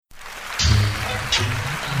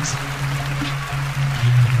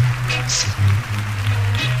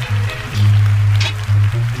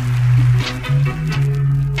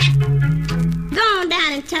Go on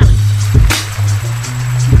down and tell him.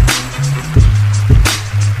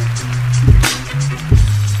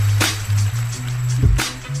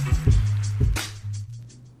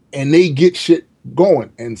 And they get shit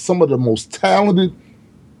going. And some of the most talented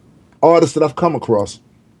artists that I've come across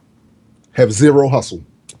have zero hustle.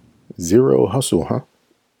 Zero hustle, huh?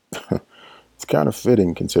 It's kind of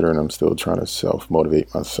fitting considering I'm still trying to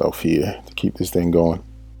self-motivate myself here to keep this thing going.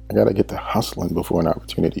 I gotta get to hustling before an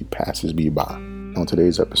opportunity passes me by. On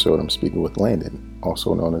today's episode, I'm speaking with Landon,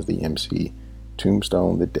 also known as the MC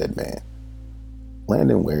Tombstone the Dead Man.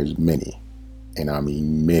 Landon wears many, and I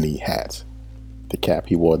mean many hats. The cap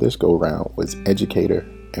he wore this go round was educator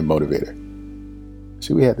and motivator.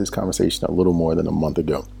 See, we had this conversation a little more than a month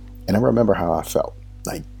ago, and I remember how I felt.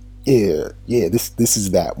 Like, this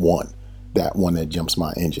is that one that jumps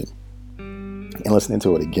my engine. And listening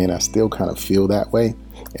to it again, I still kind of feel that way,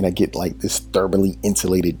 and I get like this thermally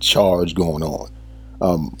insulated charge going on.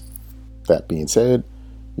 That being said,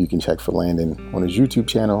 you can check for Landon on his YouTube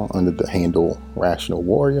channel under the handle Rational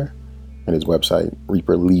Warrior, and his website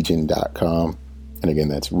ReaperLegion.com. And again,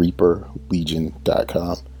 that's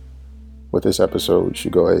ReaperLegion.com. With this episode, you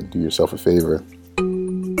should go ahead and do yourself a favor.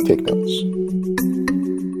 Take notes.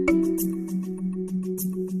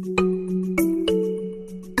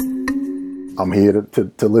 I'm here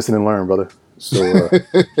to listen and learn, brother. So,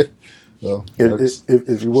 Well,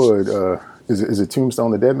 if you would, is it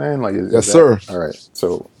Tombstone the Dead Man? Like, yes, sir. All right.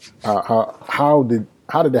 So, how did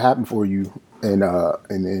it happen for you? And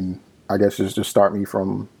I guess just start me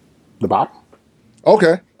from the bottom.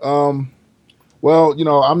 Okay. Well,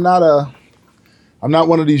 I'm not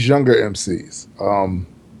one of these younger MCs.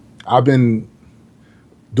 I've been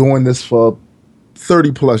doing this for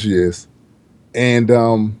 30 plus years. And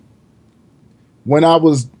when I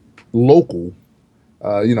was local,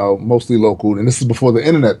 mostly local, and this is before the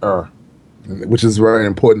internet era, which is a very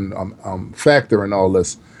important factor in all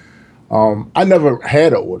this, I never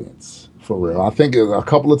had an audience, for real. I think a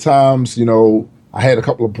couple of times, I had a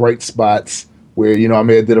couple of bright spots where, I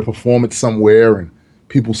may have did a performance somewhere and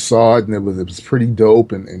people saw it and it was pretty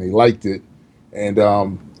dope and they liked it. And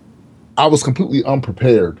I was completely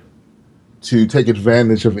unprepared to take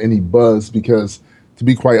advantage of any buzz because, to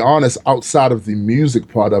be quite honest, outside of the music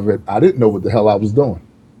part of it, I didn't know what the hell I was doing.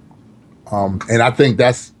 And I think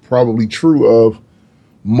that's probably true of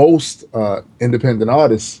most independent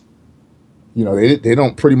artists. They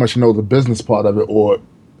don't pretty much know the business part of it, or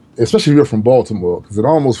especially if you're from Baltimore, because it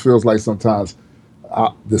almost feels like sometimes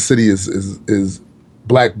the city is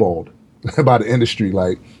blackballed by the industry,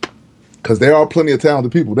 because there are plenty of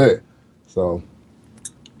talented people there. So,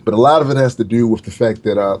 but a lot of it has to do with the fact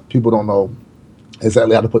that people don't know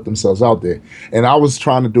exactly how to put themselves out there. And I was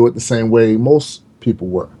trying to do it the same way most people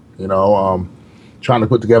were, trying to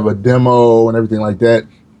put together a demo and everything like that.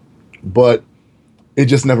 But it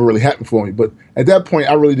just never really happened for me. But at that point,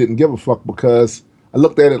 I really didn't give a fuck because I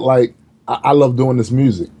looked at it like I love doing this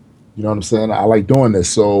music. You know what I'm saying? I like doing this.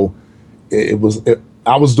 So I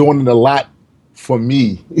was doing it a lot for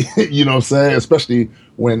me, you know what I'm saying? Especially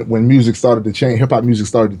when music started to change, hip hop music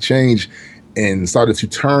started to change and started to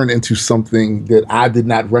turn into something that I did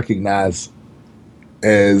not recognize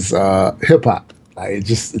as hip hop.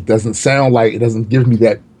 It doesn't sound like, it doesn't give me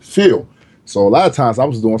that feel. So a lot of times I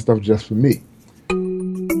was doing stuff just for me.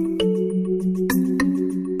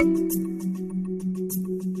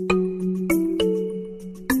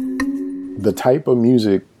 The type of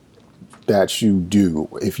music that you do,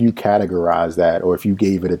 if you categorize that, or if you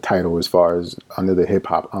gave it a title as far as under the hip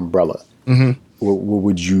hop umbrella, what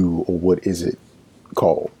would you, or what is it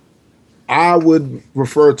called? I would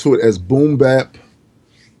refer to it as boom bap,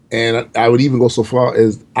 and I would even go so far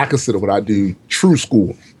as I consider what I do true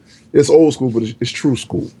school. It's old school, but it's true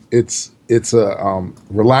school. It's a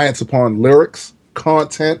reliance upon lyrics,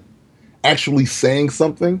 content, actually saying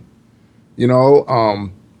something.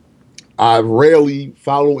 I rarely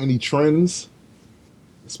follow any trends,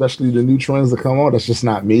 especially the new trends that come on. That's just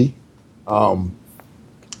not me.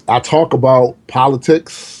 I talk about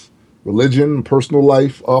politics, religion, personal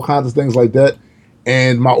life, all kinds of things like that.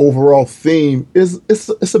 And my overall theme is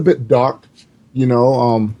it's a bit dark.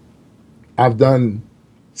 I've done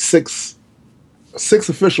six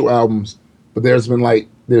official albums, but there's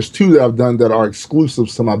two that I've done that are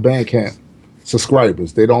exclusives to my Bandcamp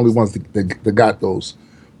subscribers. They're the only ones that got those.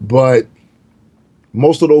 But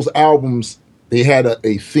most of those albums, they had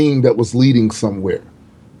a theme that was leading somewhere.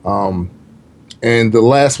 And the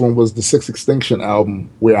last one was the Six Extinction album,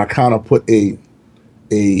 where I kind of put a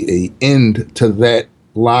end to that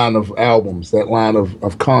line of albums, that line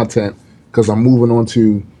of content, because I'm moving on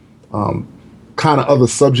to kind of other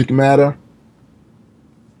subject matter,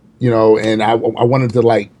 and I wanted to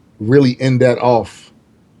like really end that off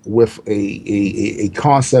with a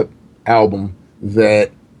concept album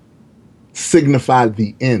that signified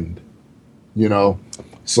the end,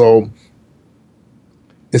 So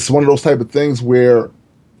it's one of those type of things where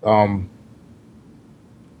I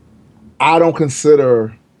don't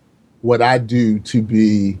consider what I do to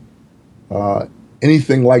be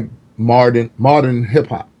anything like modern hip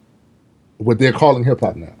hop, what they're calling hip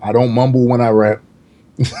hop now. I don't mumble when I rap.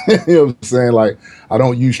 You know what I'm saying? Like, I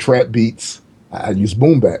don't use trap beats. I use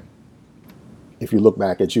boom bap. If you look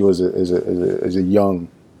back at you as a young,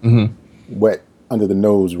 wet under the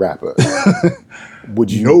nose rapper,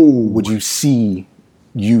 would you see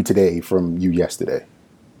you today from you yesterday?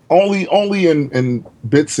 Only in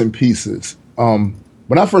bits and pieces.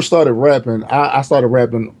 When I first started rapping, I started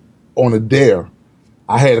rapping on a dare.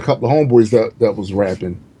 I had a couple of homeboys that was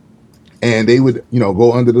rapping, and they would,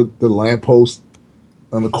 go under the lamppost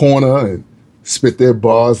on the corner and spit their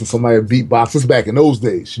bars, and somebody would beatbox. This back in those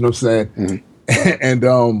days, you know what I'm saying?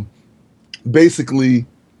 And basically,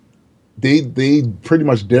 they pretty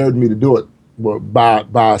much dared me to do it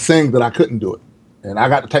by saying that I couldn't do it. And I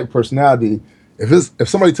got the type of personality. If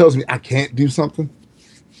somebody tells me I can't do something,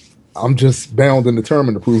 I'm just bound and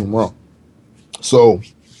determined to prove them wrong. So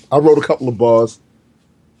I wrote a couple of bars.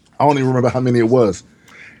 I don't even remember how many it was.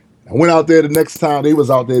 I went out there the next time they was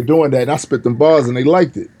out there doing that, and I spit them bars, and they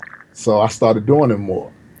liked it. So I started doing it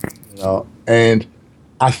more. And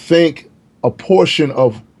I think a portion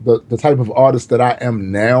of the type of artist that I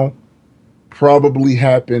am now probably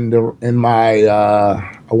happened in my,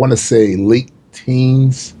 I want to say late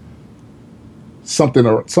teens, something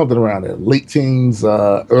around there, late teens,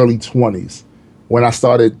 early 20s, when I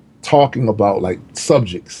started talking about like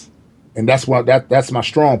subjects. And that's my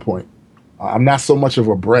strong point. I'm not so much of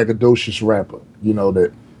a braggadocious rapper,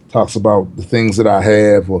 that talks about the things that I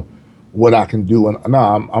have or what I can do. And no,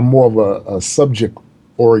 I'm more of a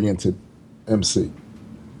subject-oriented MC.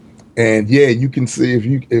 And yeah, you can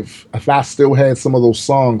see if I still had some of those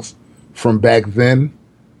songs from back then,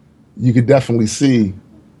 you could definitely see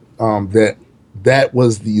that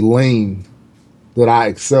was the lane that I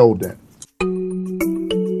excelled in.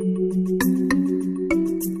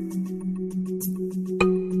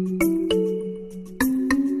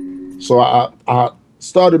 So I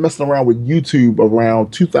started messing around with YouTube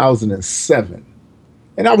around 2007.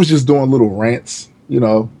 And I was just doing little rants,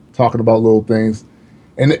 talking about little things.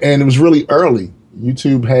 And it was really early.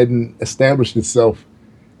 YouTube hadn't established itself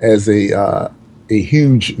as a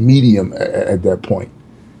huge medium at that point.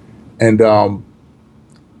 And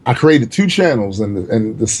I created 2 channels.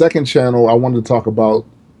 And the second channel, I wanted to talk about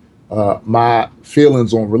my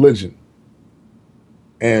feelings on religion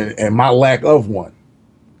and my lack of one.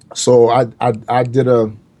 So I did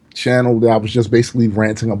a channel that I was just basically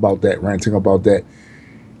ranting about that.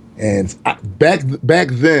 And back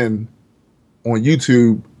then on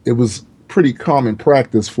YouTube, it was pretty common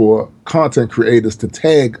practice for content creators to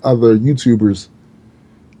tag other YouTubers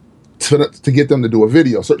to get them to do a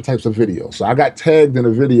video, certain types of videos. So I got tagged in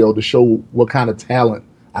a video to show what kind of talent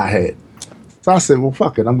I had. So I said, well,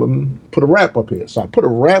 fuck it, I'm going to put a rap up here. So I put a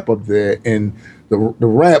rap up there, and the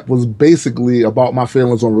rap was basically about my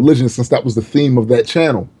feelings on religion, since that was the theme of that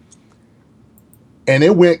channel. And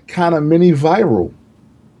it went kind of mini viral.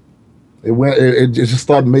 It just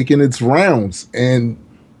started making its rounds, and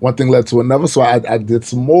one thing led to another. So I did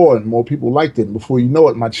some more, and more people liked it. And before you know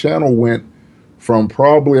it, my channel went from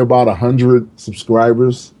probably about 100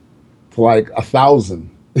 subscribers to like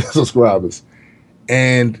 1,000 subscribers.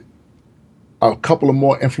 And a couple of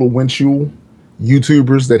more influential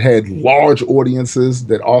YouTubers that had large audiences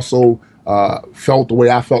that also felt the way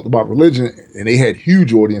I felt about religion, and they had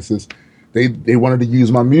huge audiences. They wanted to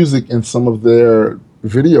use my music in some of their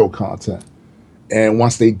video content. And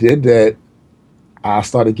once they did that, I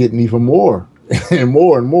started getting even more and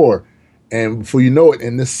more and more. And before you know it,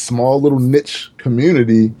 in this small little niche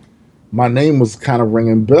community, my name was kind of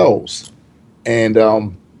ringing bells. And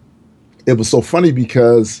it was so funny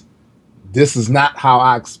because this is not how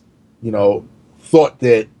I, thought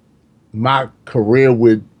that my career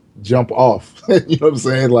would jump off. You know what I'm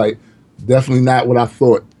saying? Like, definitely not what I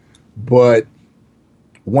thought. But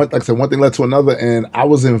one thing led to another, and I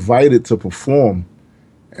was invited to perform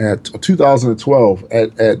at 2012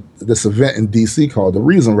 at this event in DC called the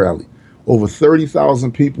Reason Rally. Over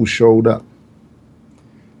 30,000 people showed up.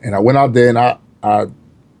 And I went out there and I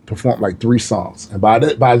performed like 3 songs. And by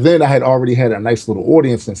then I had already had a nice little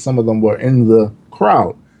audience, and some of them were in the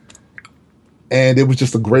crowd. And it was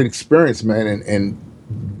just a great experience, man. And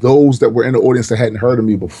those that were in the audience that hadn't heard of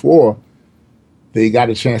me before, they got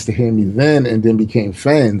a chance to hear me then and then became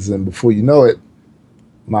fans. And before you know it,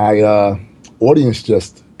 my audience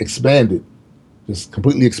just expanded, just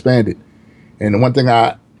completely expanded. And the one thing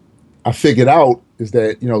I figured out is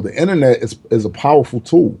that, you know, the internet is a powerful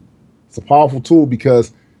tool. It's a powerful tool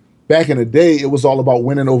because back in the day, it was all about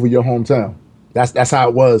winning over your hometown. That's how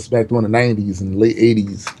it was back during the 90s and late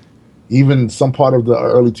 80s. Even some part of the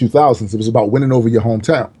early 2000s, it was about winning over your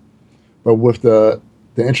hometown. But with the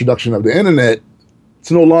introduction of the internet,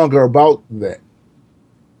 it's no longer about that.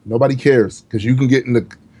 Nobody cares because you can get in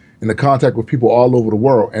the contact with people all over the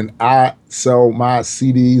world. And I sell my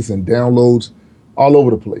CDs and downloads all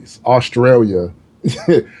over the place. Australia,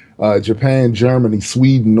 Japan, Germany,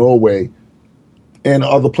 Sweden, Norway, and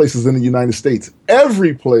other places in the United States.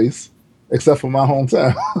 Every place except for my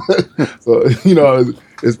hometown. So, you know,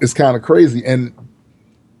 it's kind of crazy. And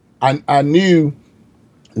I knew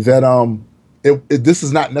that this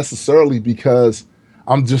is not necessarily because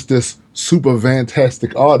I'm just this super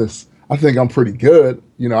fantastic artist. I think I'm pretty good.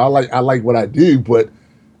 You know, I like what I do, but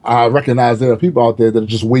I recognize there are people out there that are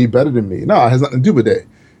just way better than me. No, it has nothing to do with that.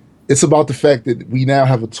 It's about the fact that we now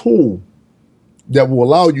have a tool that will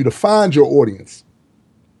allow you to find your audience.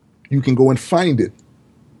 You can go and find it.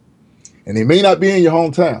 And they may not be in your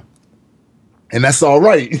hometown. And that's all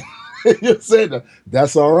right. You said that.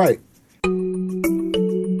 That's all right.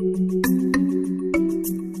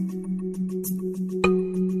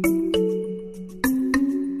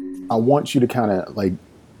 I want you to kind of like,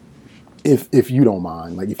 if you don't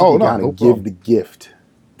mind, like if you kind of give the gift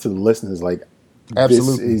to the listeners, like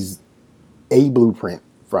absolutely. This is a blueprint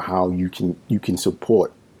for how you can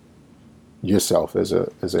support yourself as an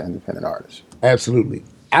independent artist. Absolutely.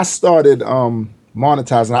 I started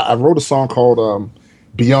monetizing. I wrote a song called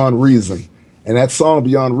Beyond Reason, and that song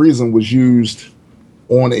Beyond Reason was used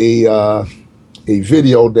on a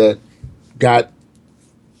video that got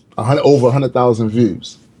over 100,000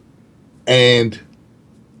 views. And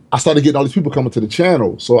I started getting all these people coming to the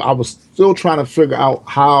channel. So I was still trying to figure out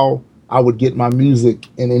how I would get my music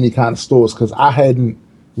in any kind of stores because I hadn't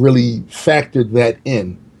really factored that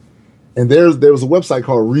in. And there was a website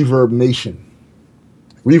called Reverb Nation.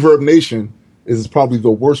 Reverb Nation is probably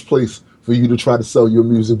the worst place for you to try to sell your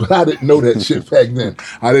music, but I didn't know that shit back then.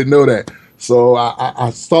 I didn't know that. So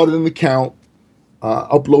I started an account,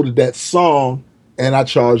 uploaded that song, and I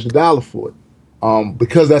charged $1 for it.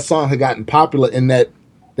 Because that song had gotten popular in that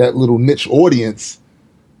little niche audience,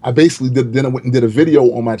 I basically went and did a video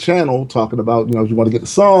on my channel talking about, you know, if you want to get the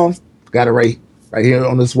song, got it right here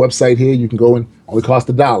on this website here. You can go and only cost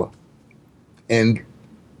 $1. And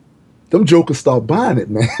them jokers start buying it,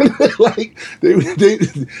 man. Like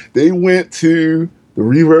they went to my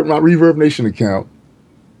Reverb Nation account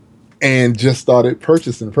and just started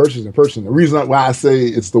purchasing. The reason why I say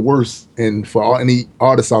it's the worst, and for any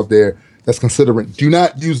artists out there that's considering, do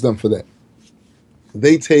not use them for that.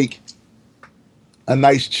 They take a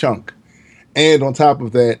nice chunk. And on top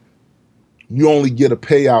of that, you only get a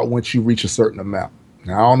payout once you reach a certain amount.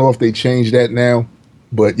 Now, I don't know if they changed that now,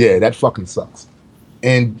 but yeah, that fucking sucks.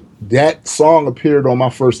 And that song appeared on my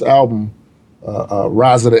first album,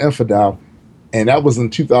 Rise of the Infidel, and that was in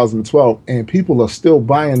 2012, and people are still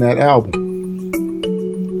buying that album.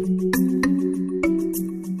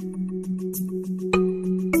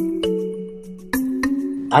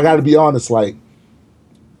 I got to be honest, like,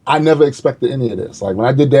 I never expected any of this. Like, when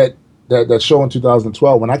I did that show in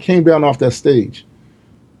 2012, when I came down off that stage,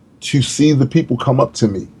 to see the people come up to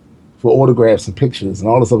me for autographs and pictures and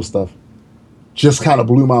all this other stuff just kind of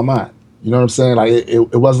blew my mind. You know what I'm saying? Like,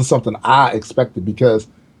 it wasn't something I expected because,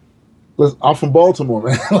 listen, I'm from Baltimore,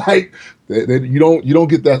 man. Like, you don't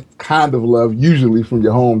get that kind of love usually from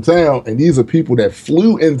your hometown, and these are people that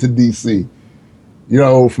flew into DC, you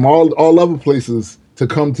know, from all other places to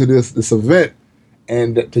come to this event,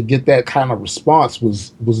 and to get that kind of response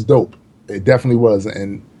was dope. It definitely was.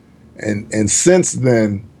 And since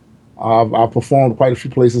then, I've performed quite a few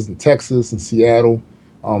places in Texas and Seattle.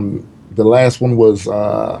 The last one was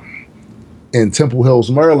in Temple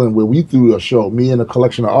Hills, Maryland, where we threw a show. Me and a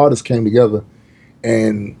collection of artists came together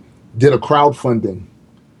and did a crowdfunding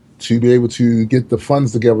to be able to get the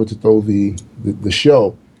funds together to throw the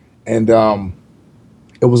show. And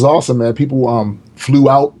it was awesome, man. People flew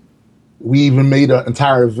out. We even made an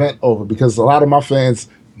entire event over because a lot of my fans,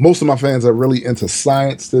 most of my fans are really into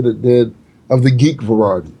science of the geek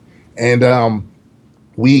variety. And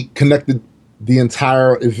we connected the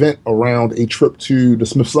entire event around a trip to the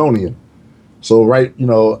Smithsonian. So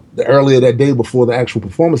earlier that day before the actual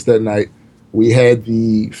performance that night, we had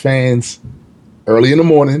the fans early in the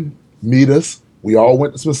morning, meet us. We all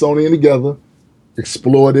went to Smithsonian together,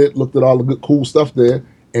 explored it, looked at all the good, cool stuff there.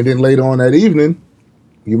 And then later on that evening,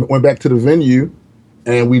 we went back to the venue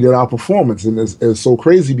and we did our performance. And it's so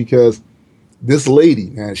crazy because this lady,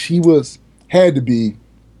 man, had to be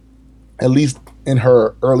at least in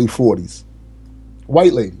her early 40s,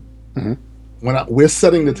 white lady. Mm-hmm. We're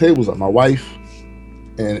setting the tables up, my wife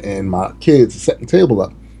and my kids are setting the table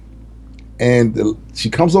up. And she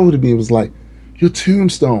comes over to me and was like, your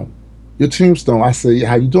tombstone. I said, yeah,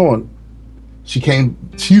 how you doing? She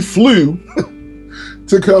flew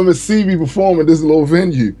to come and see me perform at this little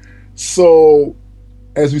venue. So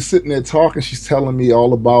as we're sitting there talking, she's telling me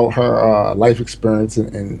all about her life experience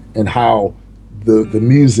and how the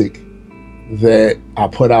music that I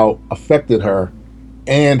put out affected her,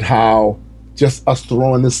 and how just us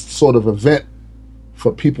throwing this sort of event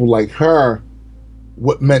for people like her,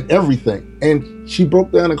 what meant everything. And she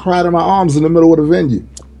broke down and cried in my arms in the middle of the venue.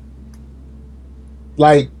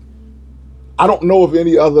 Like, I don't know of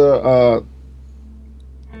any other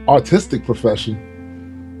artistic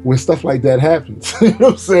profession where stuff like that happens. You know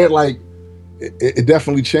what I'm saying? Like, it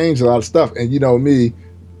definitely changed a lot of stuff. And you know me,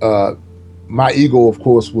 my ego, of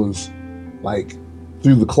course, was like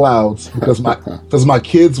through the clouds because my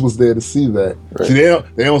kids was there to see that. Right. See,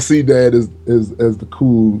 they don't see Dad as the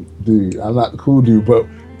cool dude. I'm not the cool dude, but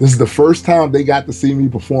this is the first time they got to see me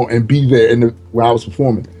perform and be there where I was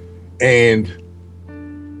performing, and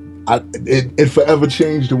it forever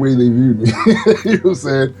changed the way they viewed me. You know what I'm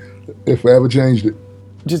saying? It forever changed it.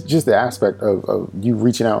 Just the aspect of you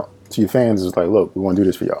reaching out to your fans is like, look, we want to do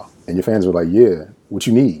this for y'all, and your fans were like, yeah, what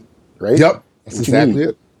you need, right? Yep, that's exactly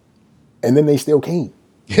it. And then they still came.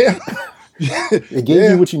 Yeah. They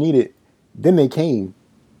gave you what you needed. Then they came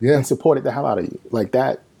and supported the hell out of you. Like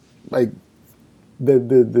that, like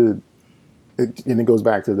and it goes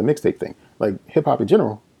back to the mixtape thing. Like hip hop in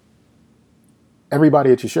general,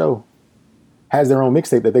 everybody at your show has their own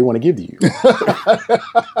mixtape that they want to give to you.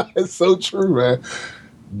 It's so true, man.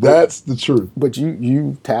 That's the truth. But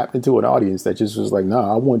you tapped into an audience that just was like,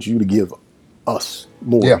 nah, I want you to give us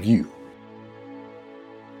more of you.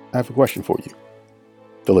 I have a question for you,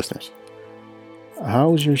 the listeners.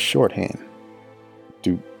 How's your shorthand?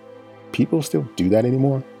 Do people still do that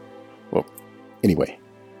anymore? Well, anyway,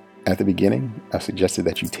 at the beginning, I suggested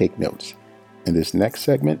that you take notes. And this next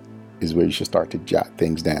segment is where you should start to jot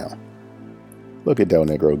things down. Look at Del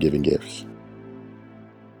Negro giving gifts.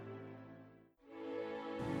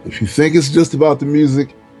 If you think it's just about the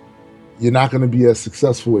music, you're not going to be as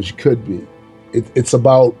successful as you could be. It's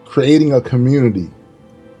about creating a community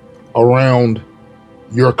around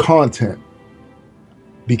your content,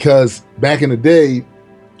 because back in the day,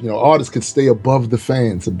 you know, artists could stay above the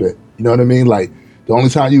fans a bit. You know what I mean? Like the only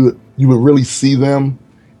time you would really see them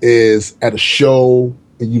is at a show,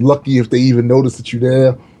 and you're lucky if they even notice that you're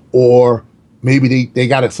there, or maybe they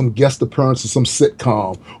got some guest appearance in some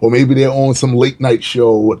sitcom, or maybe they're on some late night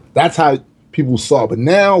show. That's how people saw. But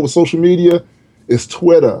now with social media, it's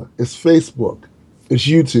Twitter, it's Facebook, it's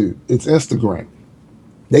YouTube, it's Instagram.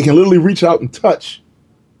 They can literally reach out and touch,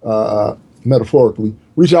 metaphorically,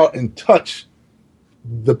 reach out and touch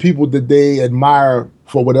the people that they admire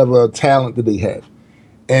for whatever talent that they have.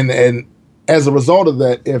 And as a result of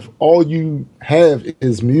that, if all you have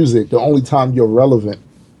is music, the only time you're relevant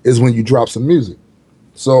is when you drop some music.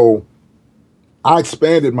 So I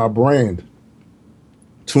expanded my brand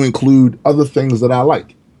to include other things that I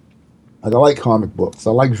like. Like I like comic books,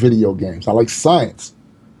 I like video games, I like science,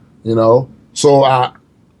 you know? So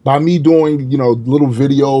by me doing, you know, little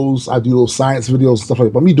videos, I do little science videos and stuff like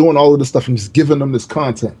that. By me doing all of this stuff and just giving them this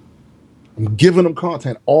content, I'm giving them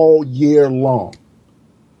content all year long.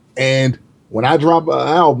 And when I drop an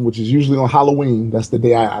album, which is usually on Halloween, that's the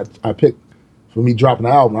day I pick for me dropping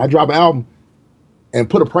an album. I drop an album and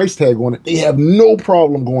put a price tag on it. They have no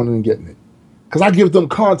problem going in and getting it, because I give them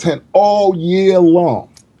content all year long.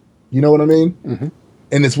 You know what I mean? Mm-hmm.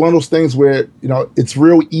 And it's one of those things where, you know, it's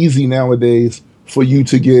real easy nowadays for you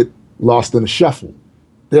to get lost in the shuffle.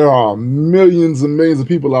 There are millions and millions of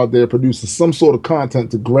people out there producing some sort of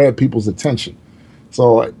content to grab people's attention.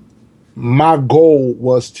 So my goal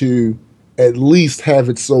was to at least have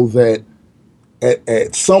it so that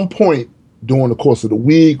at some point during the course of the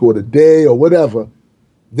week or the day or whatever,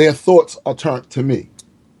 their thoughts are turned to me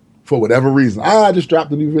for whatever reason. I just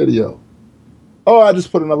dropped a new video. Oh, I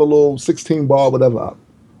just put another little 16 bar, whatever up.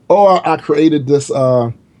 Oh, I created this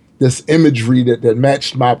this imagery that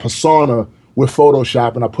matched my persona with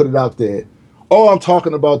Photoshop, and I put it out there. Oh, I'm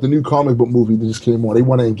talking about the new comic book movie that just came on. They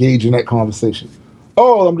want to engage in that conversation.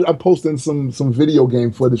 Oh, I'm posting some video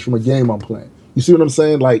game footage from a game I'm playing. You see what I'm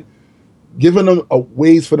saying? Like, giving them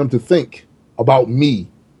ways for them to think about me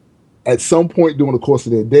at some point during the course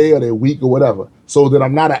of their day or their week or whatever, so that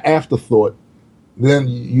I'm not an afterthought.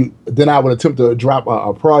 Then I would attempt to drop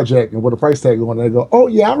a project and with a price tag on it, and they go, oh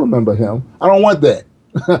yeah, I remember him. I don't want that.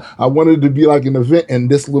 I wanted it to be like an event in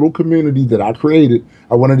this little community that I created.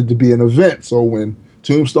 I wanted it to be an event. So when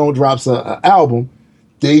Tombstone drops an album,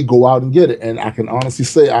 they go out and get it. And I can honestly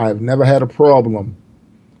say I have never had a problem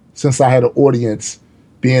since I had an audience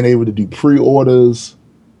being able to do pre-orders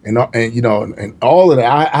and all of that.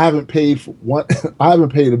 I haven't paid for one. I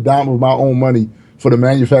haven't paid a dime of my own money for the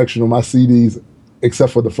manufacturing of my CDs,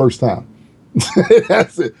 except for the first time.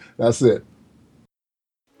 That's it.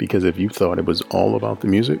 Because if you thought it was all about the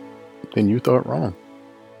music, then you thought wrong.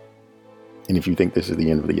 And if you think this is the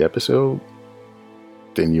end of the episode,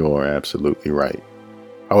 then you are absolutely right.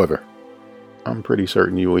 However, I'm pretty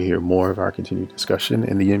certain you will hear more of our continued discussion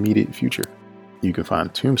in the immediate future. You can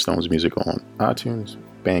find Tombstone's music on iTunes,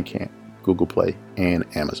 Bandcamp, Google Play, and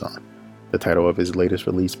Amazon. The title of his latest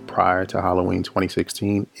release prior to Halloween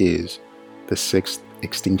 2016 is The Sixth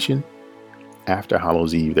Extinction. After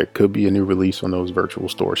Hallows Eve, there could be a new release on those virtual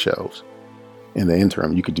store shelves. In the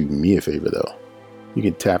interim, you could do me a favor though. You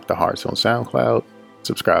can tap the hearts on SoundCloud,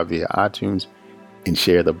 subscribe via iTunes, and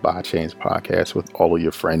share the By Chance podcast with all of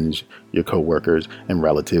your friends, your coworkers, and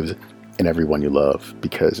relatives, and everyone you love,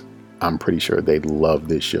 because I'm pretty sure they love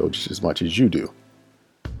this show just as much as you do.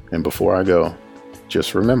 And before I go,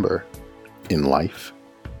 just remember, in life,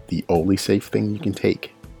 the only safe thing you can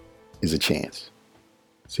take is a chance.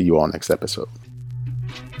 See you all next episode.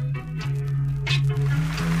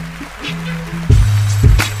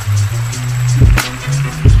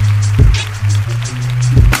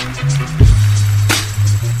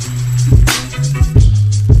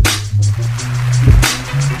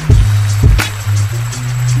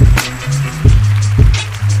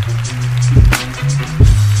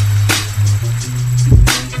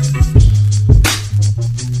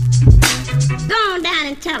 Go on down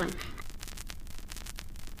and tell him.